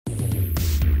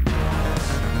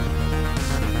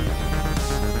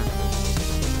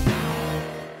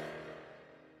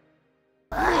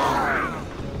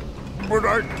but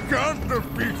I can't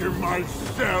defeat him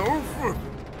myself.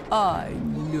 I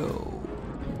know.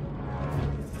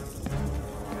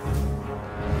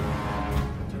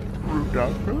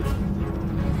 Rudolph?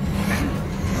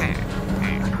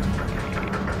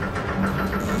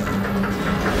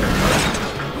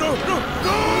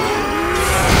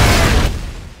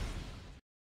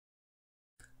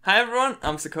 Hi everyone,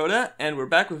 I'm Sokoda, and we're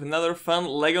back with another fun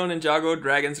LEGO Ninjago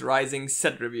Dragons Rising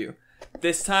set review.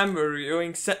 This time we're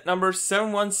reviewing set number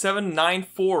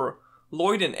 71794,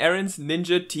 Lloyd and Arin's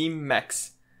Ninja Team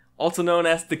Mechs. Also known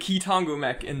as the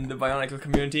KEETONGU-MECH in the Bionicle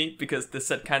community, because this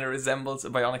set kind of resembles a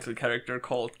Bionicle character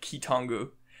called KEETONGU.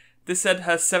 This set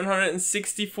has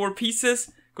 764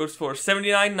 pieces, goes for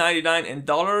 $79.99 in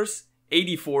dollars,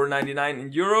 $84.99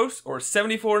 in euros, or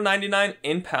 $74.99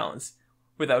 in pounds.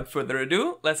 Without further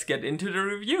ado, let's get into the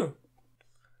review.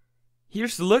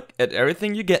 Here's a look at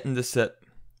everything you get in this set.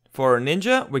 For our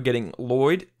ninja, we're getting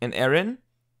Lloyd and Arin.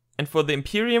 And for the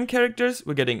Imperium characters,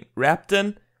 we're getting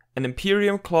Rapton, an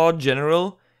Imperium Claw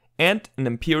General, and an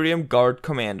Imperium Guard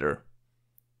Commander.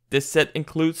 This set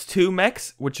includes two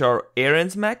mechs, which are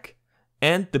Arin's Mech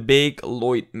and the big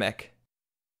Lloyd Mech.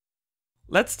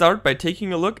 Let's start by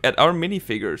taking a look at our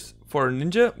minifigures. For our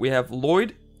ninja, we have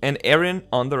Lloyd and Arin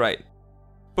on the right.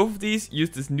 Both of these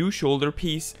use this new shoulder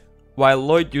piece, while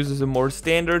Lloyd uses a more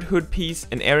standard hood piece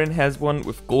and Arin has one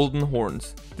with golden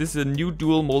horns. This is a new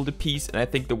dual molded piece, and I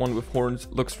think the one with horns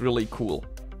looks really cool.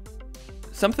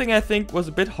 Something I think was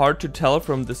a bit hard to tell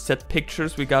from the set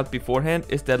pictures we got beforehand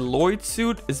is that Lloyd's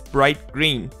suit is bright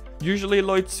green. Usually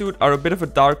Lloyd's suit are a bit of a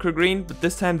darker green, but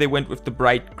this time they went with the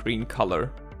bright green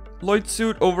color. Lloyd's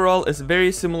suit overall is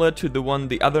very similar to the one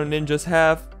the other ninjas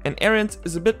have, and Arin's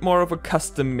is a bit more of a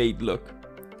custom made look.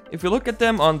 If you look at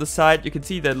them on the side, you can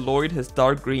see that Lloyd has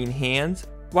dark green hands,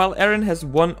 while Arin has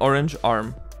one orange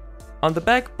arm. On the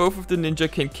back, both of the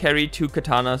ninja can carry two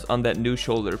katanas on that new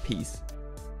shoulder piece.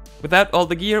 Without all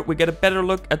the gear, we get a better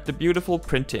look at the beautiful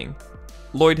printing.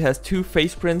 Lloyd has two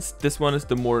face prints, this one is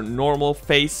the more normal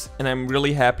face, and I'm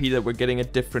really happy that we're getting a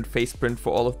different face print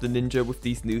for all of the ninja with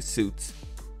these new suits.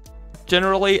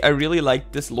 Generally, I really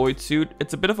like this Lloyd suit.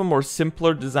 It's a bit of a more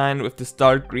simpler design with this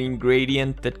dark green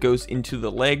gradient that goes into the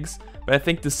legs, but I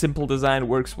think the simple design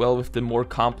works well with the more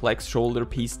complex shoulder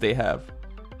piece they have.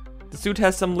 The suit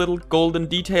has some little golden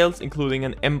details, including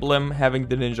an emblem having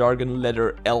the Ninjago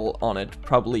letter L on it,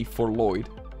 probably for Lloyd.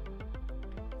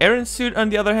 Arin's suit, on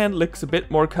the other hand, looks a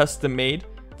bit more custom made.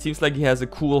 It seems like he has a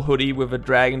cool hoodie with a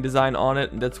dragon design on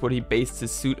it, and that's what he based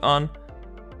his suit on.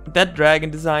 That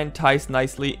dragon design ties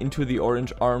nicely into the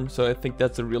orange arm, so I think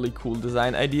that's a really cool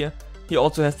design idea. He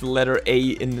also has the letter A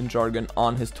in Ninjago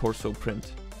on his torso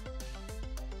print.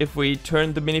 If we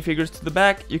turn the minifigures to the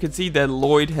back, you can see that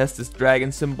Lloyd has this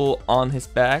dragon symbol on his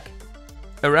back.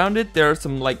 Around it there are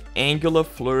some like angular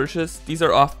flourishes. These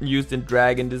are often used in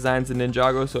dragon designs in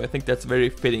Ninjago, so I think that's very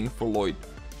fitting for Lloyd.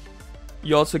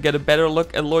 You also get a better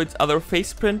look at Lloyd's other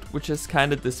face print, which is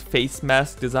kind of this face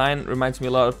mask design. Reminds me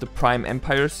a lot of the Prime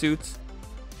Empire suits.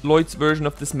 Lloyd's version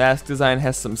of this mask design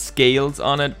has some scales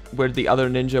on it, where the other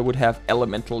ninja would have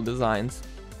elemental designs.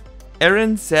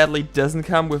 Arin sadly doesn't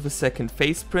come with a second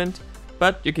face print,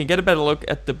 but you can get a better look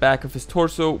at the back of his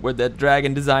torso, where that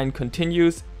dragon design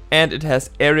continues, and it has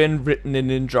Arin written in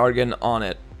Ninjago on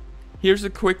it. Here's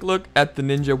a quick look at the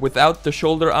ninja without the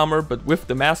shoulder armor but with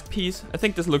the mask piece. I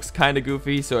think this looks kinda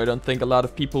goofy, so I don't think a lot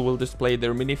of people will display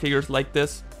their minifigures like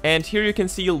this. And here you can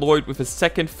see Lloyd with his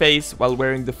second face while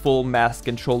wearing the full mask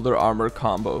and shoulder armor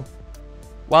combo.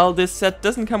 While this set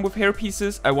doesn't come with hair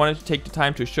pieces, I wanted to take the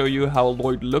time to show you how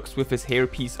Lloyd looks with his hair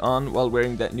piece on while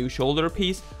wearing that new shoulder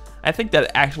piece. I think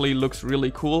that actually looks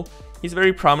really cool. He's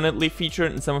very prominently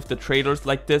featured in some of the trailers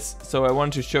like this, so I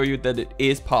wanted to show you that it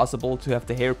is possible to have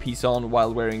the hairpiece on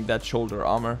while wearing that shoulder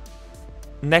armor.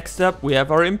 Next up, we have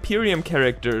our Imperium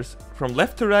characters. From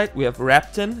left to right, we have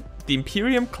Rapton, the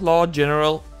Imperium Claw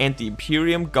General, and the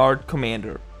Imperium Guard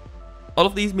Commander. All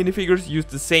of these minifigures use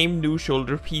the same new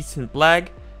shoulder piece in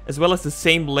black, as well as the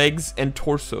same legs and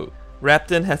torso.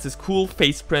 Rapton has this cool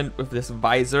face print with this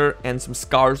visor and some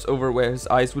scars over where his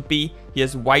eyes would be. He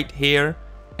has white hair,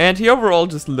 and he overall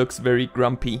just looks very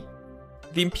grumpy.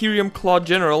 The Imperium Claw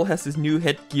General has this new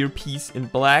headgear piece in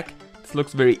black. This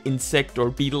looks very insect or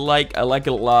beetle-like. I like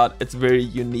it a lot. It's very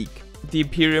unique. The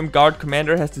Imperium Guard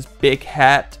Commander has this big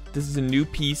hat. This is a new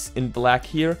piece in black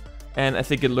here, and I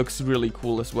think it looks really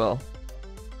cool as well.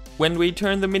 When we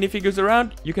turn the minifigures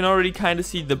around, you can already kind of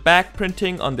see the back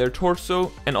printing on their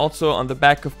torso, and also on the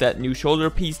back of that new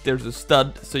shoulder piece there's a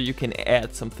stud, so you can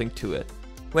add something to it.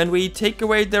 When we take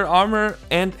away their armor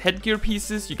and headgear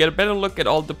pieces, you get a better look at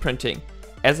all the printing.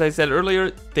 As I said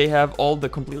earlier, they have all the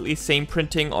completely same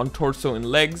printing on torso and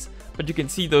legs, but you can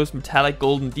see those metallic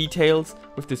golden details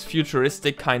with this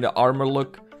futuristic kind of armor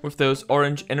look, with those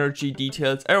orange energy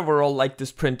details. I overall like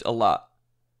this print a lot.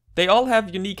 They all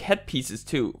have unique headpieces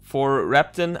too. For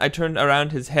Rapton, I turned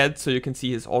around his head so you can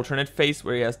see his alternate face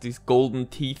where he has these golden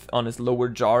teeth on his lower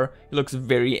jaw. He looks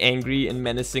very angry and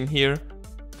menacing here.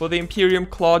 For the Imperium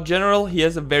Claw General, he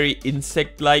has a very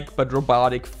insect-like but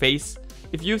robotic face.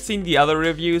 If you've seen the other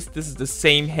reviews, this is the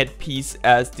same headpiece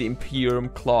as the Imperium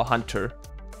Claw Hunter.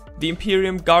 The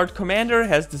Imperium Guard Commander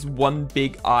has this one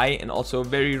big eye and also a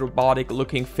very robotic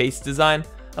looking face design.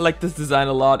 I like this design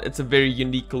a lot. It's a very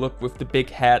unique look with the big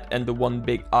hat and the one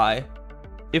big eye.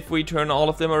 If we turn all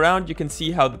of them around, you can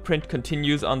see how the print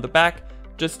continues on the back.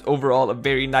 Just overall a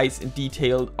very nice and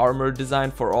detailed armor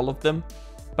design for all of them.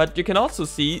 But you can also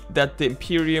see that the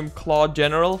Imperium Claw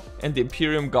General and the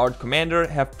Imperium Guard Commander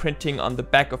have printing on the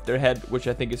back of their head, which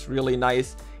I think is really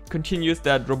nice. Continues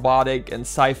that robotic and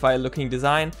sci-fi looking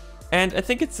design. And I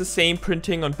think it's the same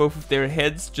printing on both of their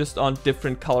heads, just on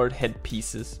different colored head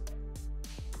pieces.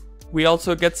 We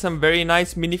also get some very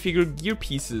nice minifigure gear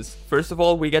pieces. First of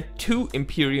all, we get 2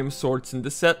 Imperium swords in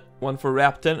the set, one for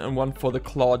Rapton and one for the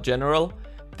Claw General.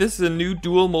 This is a new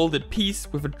dual molded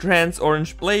piece with a trans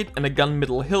orange blade and a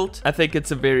gunmetal hilt. I think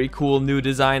it's a very cool new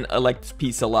design. I like this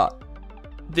piece a lot.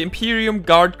 The Imperium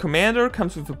Guard Commander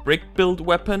comes with a brick build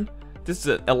weapon. This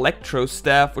is an electro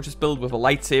staff which is built with a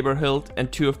lightsaber hilt and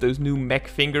 2 of those new mech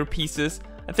finger pieces.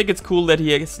 I think it's cool that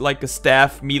he has like a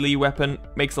staff melee weapon.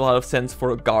 Makes a lot of sense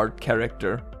for a guard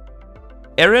character.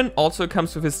 Arin also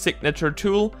comes with his signature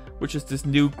tool, which is this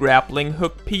new grappling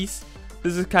hook piece.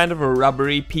 This is kind of a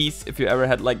rubbery piece. If you ever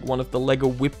had like one of the Lego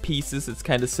whip pieces, it's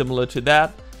kind of similar to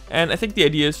that. And I think the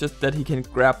idea is just that he can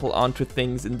grapple onto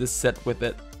things in this set with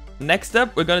it. Next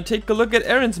up, we're gonna take a look at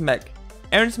Arin's mech.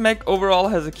 Arin's mech overall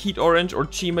has a Keet orange or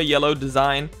Chima yellow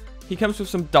design. He comes with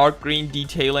some dark green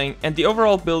detailing, and the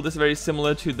overall build is very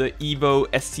similar to the Evo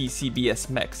SCCBS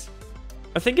mechs.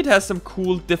 I think it has some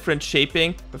cool different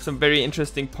shaping with some very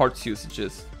interesting parts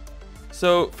usages.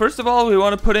 So first of all, we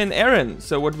want to put in Arin.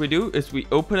 So what we do is we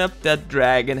open up that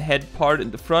dragon head part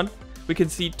in the front. We can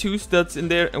see 2 studs in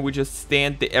there, and we just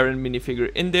stand the Arin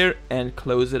minifigure in there and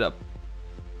close it up.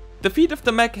 The feet of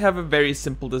the mech have a very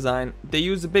simple design. They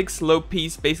use a big slope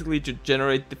piece basically to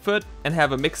generate the foot and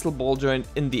have a mixel ball joint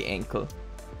in the ankle.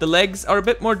 The legs are a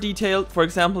bit more detailed. For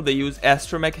example, they use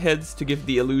astromech heads to give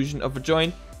the illusion of a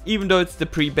joint, even though it's the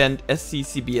pre-bent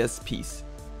SCCBS piece.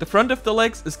 The front of the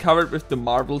legs is covered with the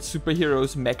Marvel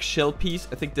superheroes mech shell piece.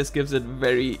 I think this gives it a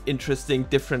very interesting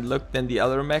different look than the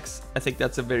other mechs. I think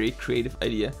that's a very creative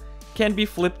idea. Can be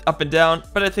flipped up and down,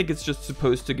 but I think it's just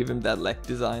supposed to give him that leg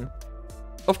design.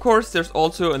 Of course, there's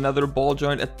also another ball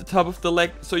joint at the top of the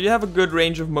leg, so you have a good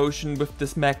range of motion with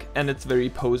this mech and it's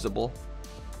very posable.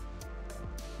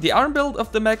 The arm build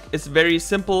of the mech is very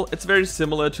simple. It's very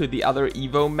similar to the other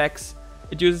Evo mechs.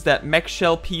 It uses that mech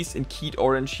shell piece in Keet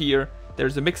orange here.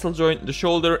 There's a mixel joint in the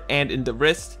shoulder and in the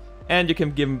wrist, and you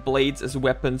can give him blades as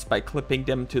weapons by clipping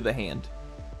them to the hand.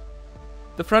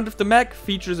 The front of the mech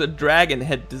features a dragon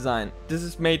head design. This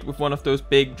is made with one of those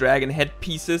big dragon head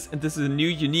pieces, and this is a new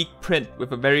unique print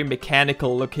with a very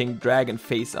mechanical looking dragon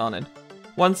face on it.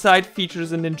 One side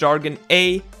features a Ninjago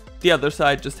A, the other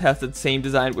side just has that same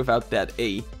design without that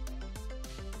A.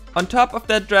 On top of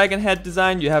that dragon head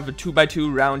design, you have a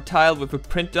 2x2 round tile with a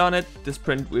print on it. This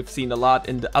print we've seen a lot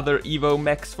in the other Evo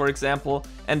mechs, for example,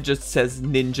 and just says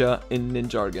Ninja in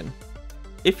Ninjago.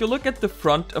 If you look at the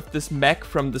front of this mech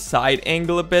from the side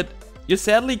angle a bit, you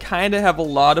sadly kinda have a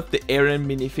lot of the Arin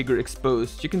minifigure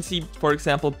exposed. You can see, for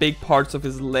example, big parts of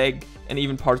his leg and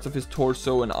even parts of his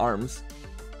torso and arms.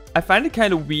 I find it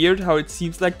kinda weird how it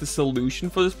seems like the solution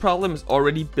for this problem is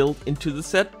already built into the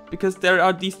set, because there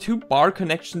are these 2 bar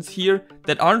connections here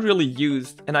that aren't really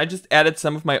used, and I just added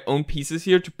some of my own pieces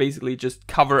here to basically just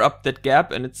cover up that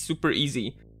gap, and it's super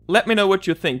easy. Let me know what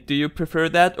you think. Do you prefer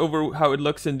that over how it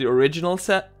looks in the original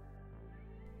set?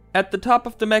 At the top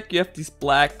of the mech you have these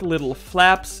black little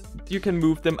flaps. You can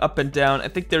move them up and down. I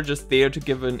think they're just there to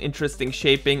give an interesting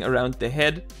shaping around the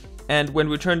head. And when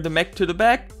we turn the mech to the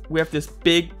back, we have this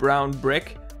big brown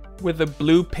brick with a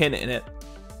blue pin in it.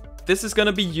 This is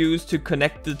gonna be used to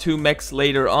connect the 2 mechs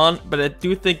later on, but I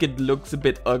do think it looks a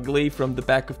bit ugly from the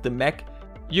back of the mech.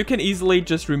 You can easily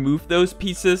just remove those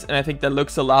pieces, and I think that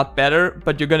looks a lot better,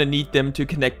 but you're gonna need them to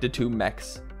connect the 2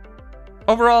 mechs.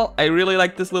 Overall, I really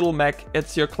like this little mech.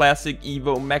 It's your classic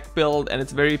Evo mech build, and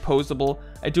it's very posable.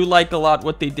 I do like a lot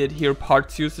what they did here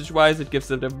parts usage wise. It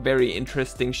gives it a very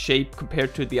interesting shape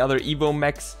compared to the other Evo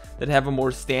mechs that have a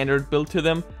more standard build to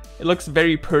them. It looks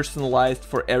very personalized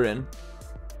for Arin.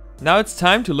 Now it's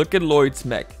time to look at Lloyd's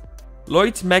mech.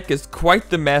 Lloyd's mech is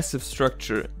quite the massive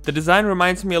structure. The design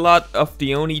reminds me a lot of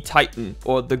the Oni Titan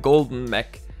or the Golden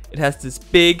Mech. It has this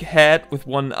big head with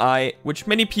one eye, which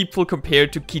many people compare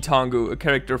to KEETONGU, a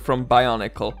character from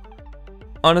Bionicle.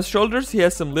 On his shoulders he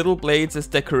has some little blades as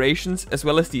decorations, as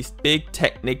well as these big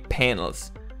Technic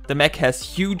panels. The mech has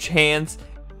huge hands,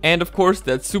 and of course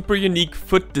that super unique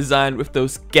foot design with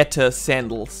those geta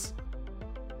sandals.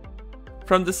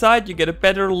 From the side you get a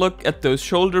better look at those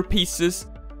shoulder pieces,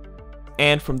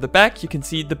 and from the back you can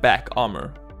see the back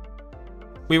armor.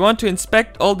 We want to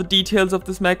inspect all the details of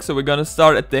this mech, so we're gonna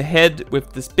start at the head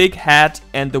with this big hat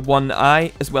and the one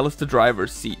eye, as well as the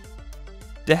driver's seat.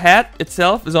 The hat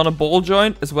itself is on a ball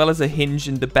joint as well as a hinge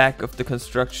in the back of the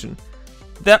construction.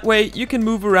 That way you can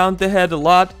move around the head a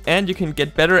lot and you can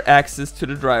get better access to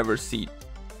the driver's seat.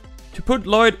 To put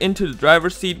Lloyd into the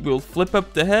driver's seat, we'll flip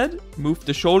up the head, move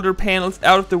the shoulder panels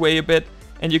out of the way a bit,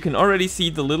 and you can already see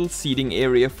the little seating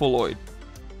area for Lloyd.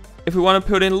 If we want to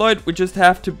put in Lloyd, we just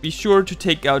have to be sure to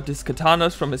take out his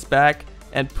katanas from his back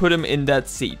and put him in that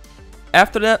seat.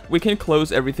 After that, we can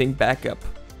close everything back up.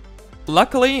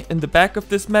 Luckily, in the back of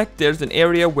this mech, there's an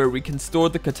area where we can store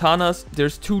the katanas.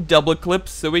 There's 2 double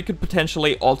clips, so we could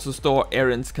potentially also store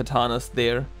Arin's katanas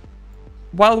there.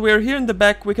 While we're here in the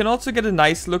back, we can also get a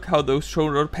nice look how those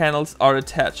shoulder panels are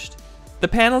attached. The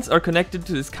panels are connected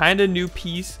to this kinda new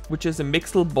piece, which is a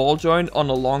mixel ball joint on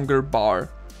a longer bar.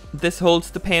 This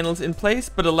holds the panels in place,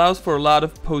 but allows for a lot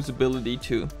of posability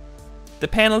too. The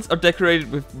panels are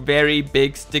decorated with very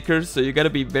big stickers, so you gotta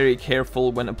be very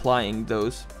careful when applying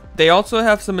those. They also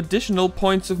have some additional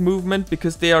points of movement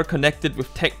because they are connected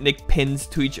with Technic pins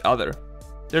to each other.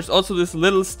 There's also this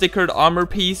little stickered armor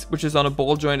piece, which is on a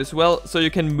ball joint as well, so you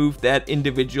can move that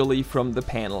individually from the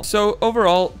panel. So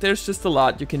overall, there's just a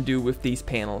lot you can do with these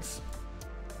panels.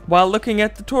 While looking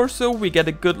at the torso, we get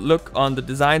a good look on the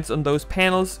designs on those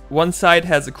panels. One side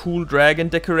has a cool dragon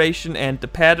decoration and the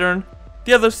pattern.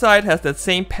 The other side has that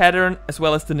same pattern, as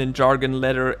well as the Ninjago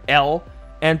letter L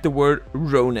and the word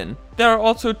Ronin. There are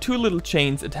also 2 little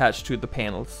chains attached to the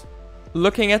panels.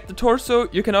 Looking at the torso,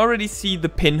 you can already see the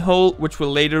pinhole, which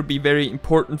will later be very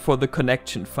important for the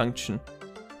connection function.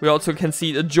 We also can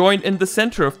see a joint in the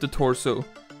center of the torso.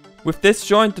 With this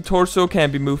joint, the torso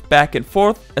can be moved back and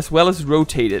forth, as well as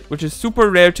rotated, which is super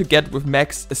rare to get with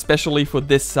mechs, especially for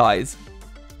this size.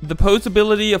 The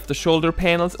posability of the shoulder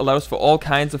panels allows for all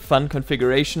kinds of fun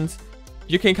configurations.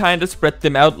 You can kinda spread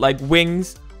them out like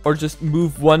wings, or just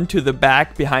move one to the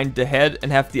back behind the head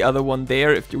and have the other one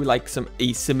there if you like some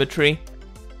asymmetry.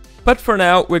 But for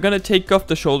now, we're gonna take off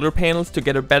the shoulder panels to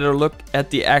get a better look at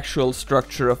the actual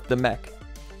structure of the mech.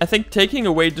 I think taking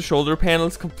away the shoulder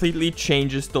panels completely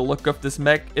changes the look of this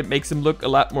mech. It makes him look a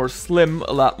lot more slim,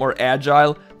 a lot more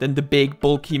agile than the big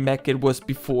bulky mech it was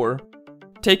before.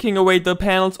 Taking away the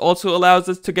panels also allows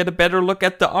us to get a better look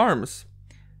at the arms.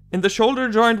 In the shoulder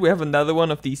joint we have another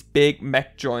one of these big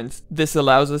mech joints. This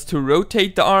allows us to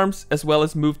rotate the arms as well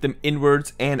as move them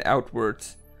inwards and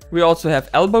outwards. We also have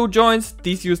elbow joints.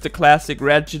 These use the classic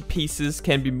ratchet pieces,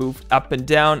 can be moved up and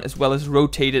down as well as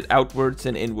rotated outwards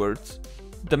and inwards.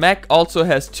 The mech also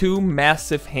has 2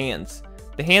 massive hands.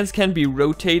 The hands can be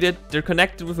rotated. They're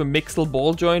connected with a mixel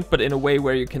ball joint, but in a way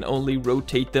where you can only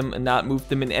rotate them and not move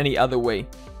them in any other way.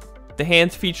 The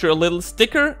hands feature a little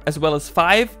sticker as well as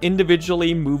 5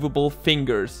 individually movable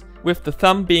fingers, with the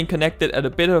thumb being connected at a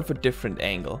bit of a different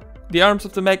angle. The arms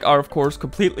of the mech are of course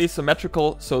completely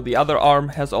symmetrical, so the other arm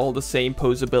has all the same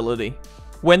posability.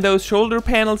 When those shoulder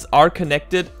panels are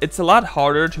connected, it's a lot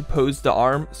harder to pose the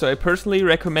arm, so I personally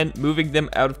recommend moving them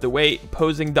out of the way,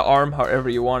 posing the arm however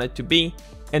you want it to be,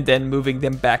 and then moving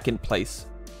them back in place.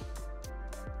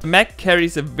 The mech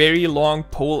carries a very long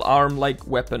pole arm-like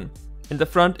weapon. In the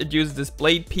front it uses this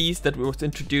blade piece that was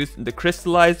introduced in the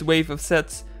crystallized wave of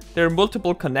sets. There are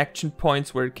multiple connection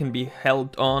points where it can be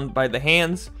held on by the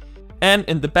hands. And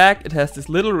in the back it has this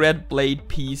little red blade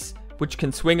piece which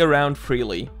can swing around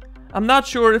freely. I'm not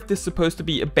sure if this is supposed to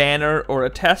be a banner or a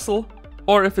tassel,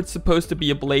 or if it's supposed to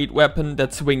be a blade weapon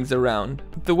that swings around.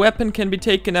 The weapon can be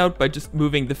taken out by just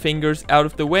moving the fingers out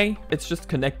of the way. It's just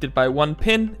connected by 1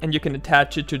 pin, and you can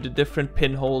attach it to the different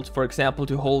pinholes, for example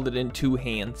to hold it in 2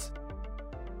 hands.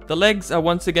 The legs are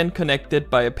once again connected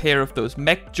by a pair of those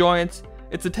mech joints.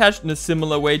 It's attached in a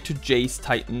similar way to Jay's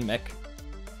Titan mech.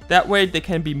 That way they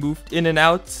can be moved in and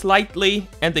out slightly,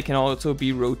 and they can also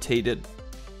be rotated.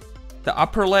 The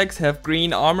upper legs have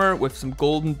green armor with some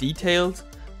golden details.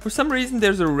 For some reason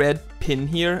there's a red pin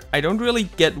here. I don't really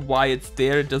get why it's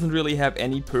there. It doesn't really have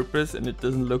any purpose and it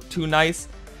doesn't look too nice.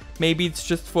 Maybe it's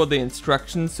just for the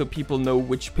instructions so people know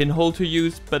which pinhole to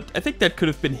use, but I think that could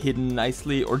have been hidden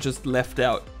nicely or just left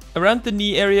out. Around the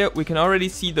knee area we can already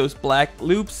see those black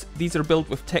loops. These are built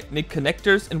with Technic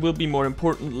connectors and will be more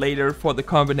important later for the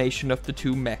combination of the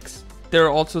two mechs. There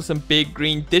are also some big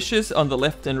green dishes on the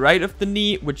left and right of the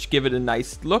knee which give it a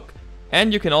nice look.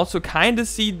 And you can also kinda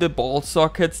see the ball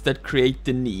sockets that create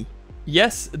the knee.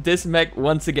 Yes, this mech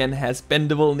once again has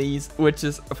bendable knees, which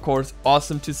is of course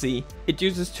awesome to see. It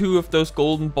uses 2 of those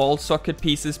golden ball socket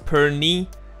pieces per knee,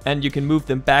 and you can move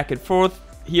them back and forth.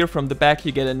 Here from the back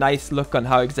you get a nice look on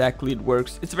how exactly it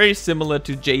works. It's very similar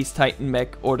to Jay's Titan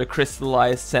mech or the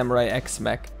crystallized Samurai X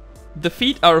mech. The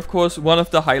feet are of course one of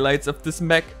the highlights of this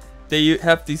mech. They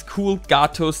have these cool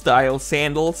gato style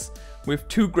sandals with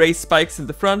 2 gray spikes in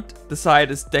the front. The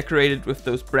side is decorated with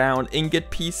those brown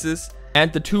ingot pieces.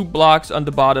 And the 2 blocks on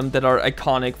the bottom that are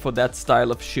iconic for that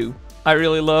style of shoe. I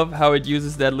really love how it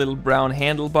uses that little brown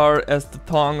handlebar as the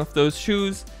thong of those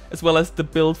shoes, as well as the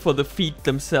build for the feet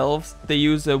themselves. They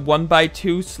use a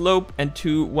 1x2 slope and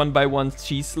 2 1x1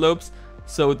 cheese slopes,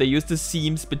 so they use the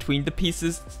seams between the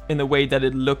pieces in a way that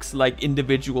it looks like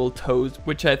individual toes,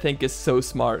 which I think is so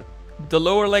smart. The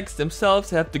lower legs themselves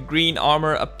have the green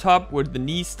armor up top where the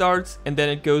knee starts, and then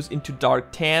it goes into dark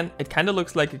tan. It kind of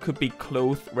looks like it could be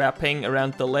cloth wrapping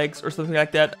around the legs or something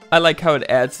like that. I like how it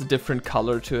adds a different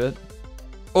color to it.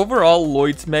 Overall,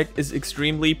 Lloyd's mech is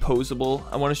extremely poseable.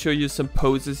 I want to show you some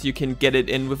poses you can get it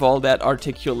in with all that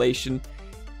articulation.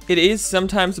 It is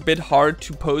sometimes a bit hard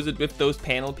to pose it with those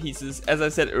panel pieces. As I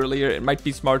said earlier, it might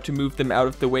be smart to move them out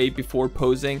of the way before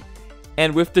posing.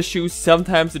 And with the shoes,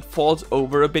 sometimes it falls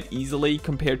over a bit easily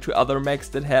compared to other mechs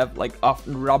that have like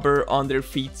often rubber on their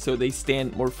feet so they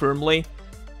stand more firmly.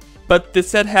 But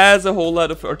this set has a whole lot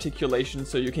of articulation,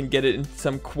 so you can get it in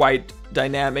some quite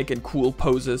dynamic and cool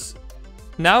poses.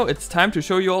 Now it's time to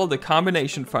show you all the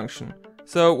combination function.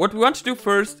 So what we want to do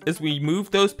first is we move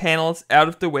those panels out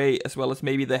of the way, as well as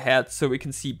maybe the head, so we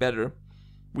can see better.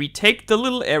 We take the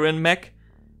little Arin mech,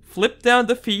 flip down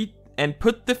the feet, and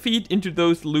put the feet into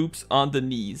those loops on the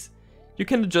knees. You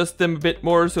can adjust them a bit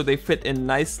more so they fit in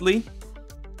nicely.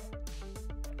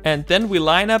 And then we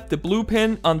line up the blue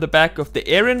pin on the back of the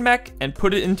Arin mech and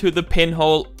put it into the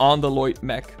pinhole on the Lloyd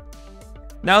mech.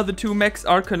 Now the 2 mechs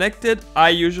are connected. I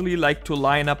usually like to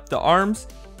line up the arms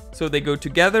so they go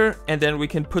together, and then we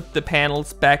can put the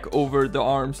panels back over the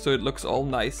arms so it looks all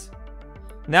nice.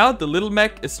 Now the little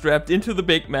mech is strapped into the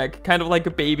big mech, kind of like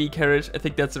a baby carriage. I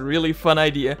think that's a really fun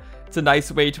idea. It's a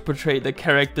nice way to portray the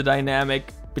character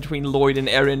dynamic between Lloyd and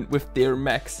Arin with their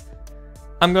mechs.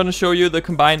 I'm gonna show you the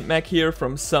combined mech here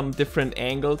from some different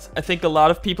angles. I think a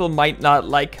lot of people might not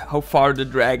like how far the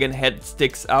dragon head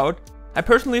sticks out. I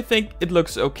personally think it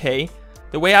looks okay.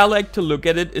 The way I like to look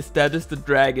at it is that is the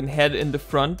dragon head in the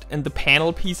front, and the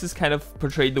panel pieces kind of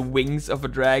portray the wings of a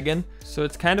dragon. So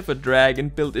it's kind of a dragon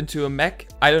built into a mech.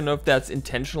 I don't know if that's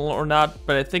intentional or not,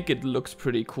 but I think it looks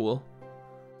pretty cool.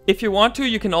 If you want to,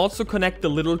 you can also connect the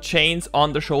little chains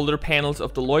on the shoulder panels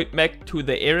of the Lloyd mech to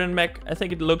the Arin mech. I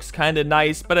think it looks kinda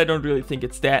nice, but I don't really think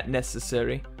it's that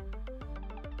necessary.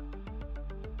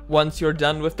 Once you're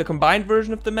done with the combined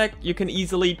version of the mech, you can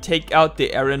easily take out the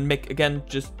Arin mech again.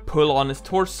 Just pull on his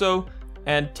torso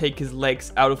and take his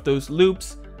legs out of those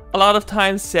loops. A lot of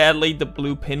times, sadly, the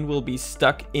blue pin will be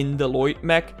stuck in the Lloyd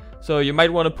mech, so you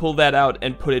might want to pull that out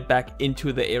and put it back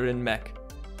into the Arin mech.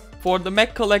 For the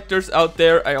mech collectors out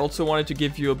there, I also wanted to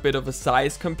give you a bit of a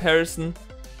size comparison.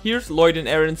 Here's Lloyd and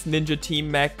Arin's Ninja Team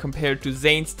mech compared to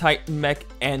Zane's Titan mech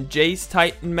and Jay's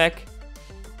Titan mech,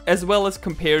 as well as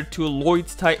compared to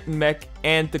Lloyd's Titan mech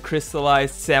and the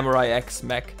crystallized Samurai X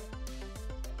mech.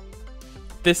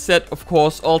 This set of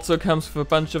course also comes with a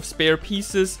bunch of spare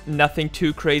pieces, nothing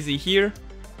too crazy here.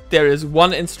 There is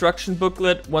one instruction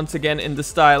booklet, once again in the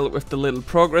style with the little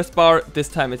progress bar. This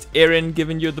time it's Arin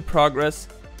giving you the progress.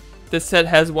 This set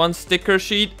has one sticker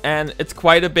sheet, and it's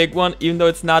quite a big one, even though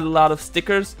it's not a lot of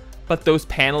stickers, but those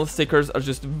panel stickers are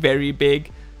just very big.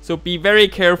 So be very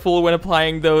careful when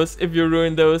applying those. If you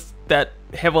ruin those, that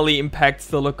heavily impacts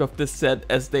the look of this set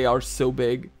as they are so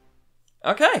big.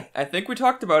 Okay, I think we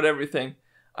talked about everything.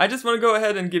 I just want to go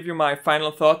ahead and give you my final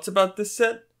thoughts about this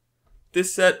set.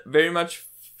 This set very much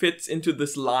fits into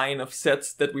this line of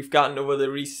sets that we've gotten over the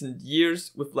recent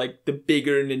years with like the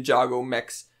bigger Ninjago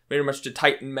mechs. Very much the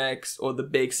Titan mechs or the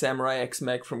big Samurai X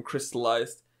mech from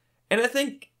Crystallized. And I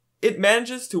think it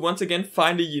manages to once again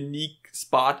find a unique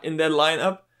spot in that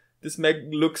lineup. This mech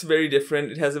looks very different.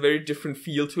 It has a very different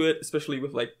feel to it, especially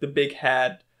with like the big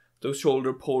hat, those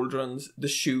shoulder pauldrons, the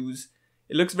shoes.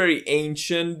 It looks very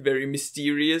ancient, very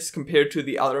mysterious compared to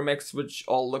the other mechs, which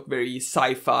all look very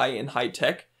sci-fi and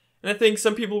high-tech. And I think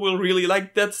some people will really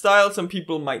like that style, some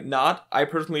people might not. I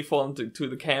personally fall into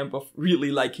the camp of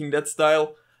really liking that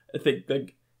style. I think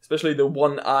like especially the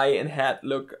one eye and hat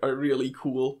look are really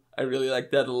cool. I really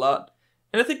like that a lot.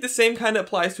 And I think the same kind of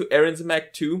applies to Arin's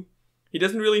mech too. He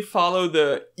doesn't really follow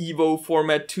the Evo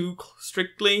format too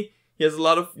strictly. He has a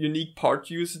lot of unique part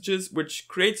usages, which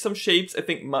creates some shapes I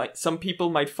think some people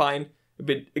might find a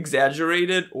bit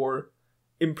exaggerated or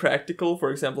impractical.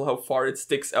 For example, how far it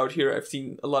sticks out here, I've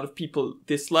seen a lot of people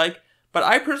dislike. But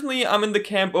I personally, I'm in the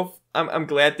camp of, I'm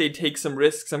glad they take some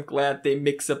risks. I'm glad they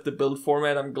mix up the build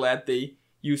format. I'm glad they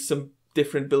use some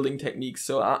different building techniques.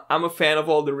 So I'm a fan of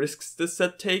all the risks this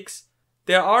set takes.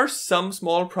 There are some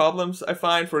small problems I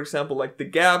find, for example, like the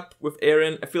gap with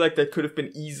Arin. I feel like that could have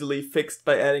been easily fixed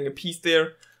by adding a piece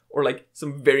there, or like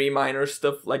some very minor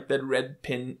stuff like that red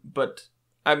pin, but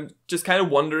I'm just kind of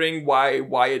wondering why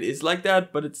it is like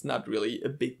that, but it's not really a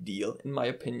big deal in my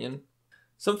opinion.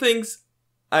 Some things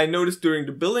I noticed during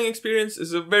the building experience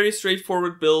is a very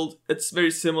straightforward build. It's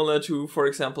very similar to, for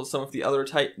example, some of the other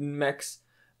Titan mechs.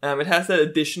 It has that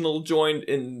additional joint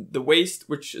in the waist,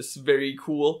 which is very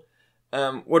cool.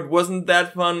 What wasn't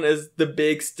that fun is the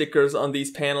big stickers on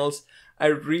these panels. I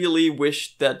really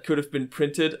wish that could have been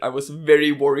printed. I was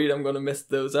very worried I'm gonna mess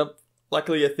those up.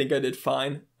 Luckily, I think I did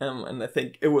fine, and I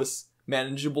think it was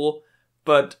manageable.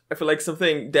 But I feel like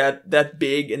something that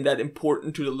big and that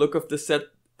important to the look of the set,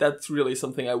 that's really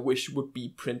something I wish would be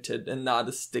printed and not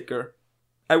a sticker.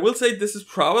 I will say this is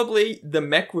probably the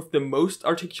mech with the most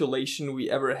articulation we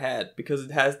ever had, because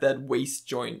it has that waist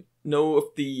joint. No of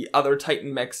the other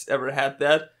Titan mechs ever had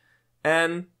that,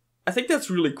 and I think that's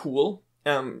really cool.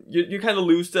 You kind of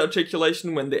lose the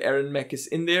articulation when the Arin mech is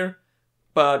in there,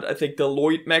 but I think the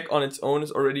Lloyd mech on its own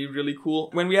is already really cool.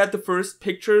 When we had the first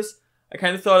pictures, I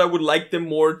kind of thought I would like them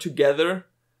more together,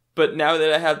 but now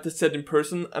that I have the set in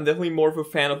person, I'm definitely more of a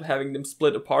fan of having them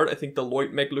split apart. I think the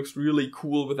Lloyd mech looks really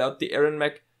cool without the Arin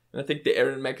mech. And I think the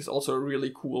Arin mech is also a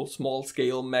really cool small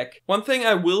scale mech. One thing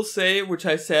I will say, which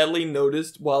I sadly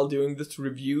noticed while doing this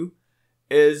review,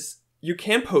 is you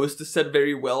can pose the set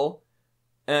very well.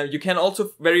 You can also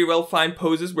very well find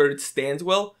poses where it stands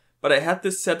well, but I had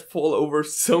this set fall over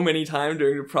so many times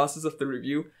during the process of the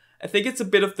review. I think it's a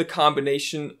bit of the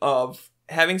combination of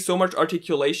having so much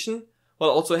articulation while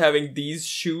also having these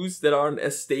shoes that aren't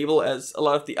as stable as a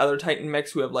lot of the other Titan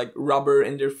mechs who have like rubber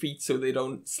in their feet so they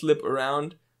don't slip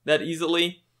around that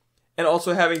easily, and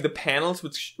also having the panels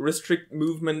which restrict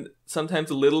movement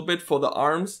sometimes a little bit for the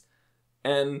arms.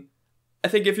 And I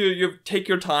think if you take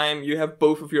your time, you have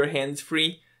both of your hands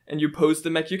free, and you pose the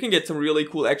mech, you can get some really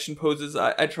cool action poses.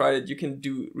 I tried it. You can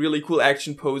do really cool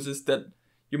action poses that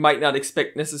you might not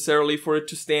expect necessarily for it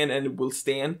to stand, and it will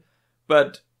stand.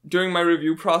 But during my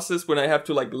review process, when I have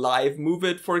to like live move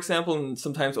it, for example, and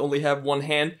sometimes only have one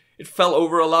hand, it fell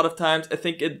over a lot of times. I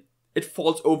think it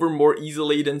falls over more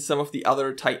easily than some of the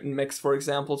other Titan mechs, for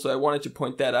example, so I wanted to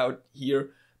point that out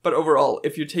here. But overall,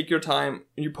 if you take your time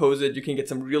and you pose it, you can get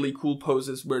some really cool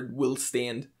poses where it will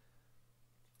stand.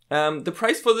 The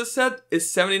price for this set is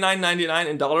 $79.99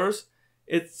 in dollars.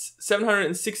 It's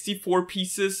 764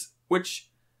 pieces, which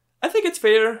I think it's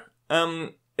fair.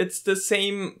 It's the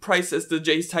same price as the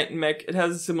Jace Titan mech. It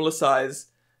has a similar size.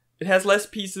 It has less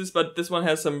pieces, but this one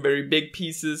has some very big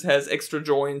pieces, has extra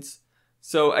joints.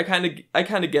 So I kind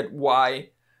of get why.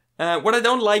 What I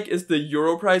don't like is the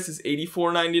euro price is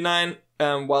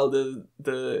 $84.99, while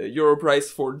the euro price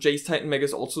for Jace Titan Mech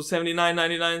is also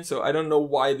 $79.99. So I don't know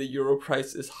why the euro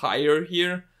price is higher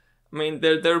here. I mean,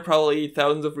 there are probably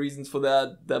thousands of reasons for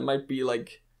that. That might be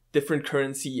like different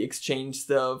currency exchange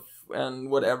stuff and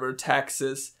whatever,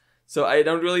 taxes. So I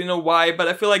don't really know why, but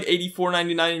I feel like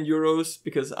 $84.99 in euros,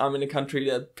 because I'm in a country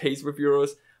that pays with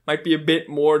euros, might be a bit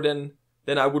more than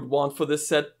I would want for this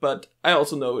set. But I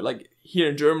also know, like, here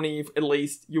in Germany at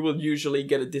least, you will usually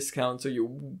get a discount, so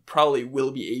you probably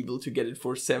will be able to get it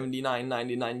for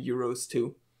 79.99 euros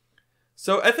too.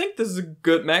 So I think this is a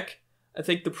good mech. I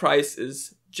think the price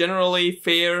is generally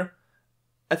fair.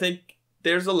 I think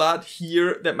there's a lot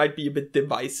here that might be a bit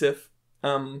divisive,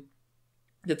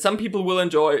 that some people will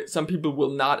enjoy, some people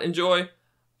will not enjoy.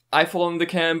 I fall in the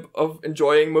camp of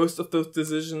enjoying most of those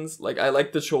decisions. Like, I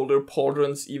like the shoulder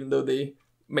pauldrons, even though they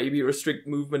maybe restrict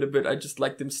movement a bit. I just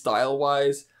like them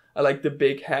style-wise. I like the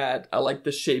big hat. I like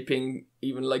the shaping,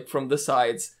 even like from the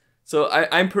sides. So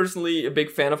I'm personally a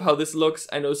big fan of how this looks.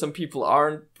 I know some people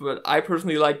aren't, but I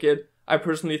personally like it. I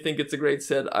personally think it's a great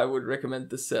set. I would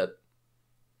recommend this set.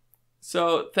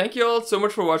 So thank you all so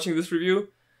much for watching this review.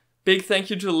 Big thank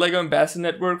you to the LEGO Ambassador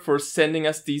Network for sending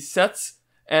us these sets.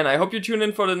 And I hope you tune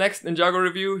in for the next Ninjago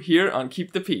review here on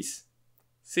Keep the Peace.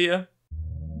 See ya.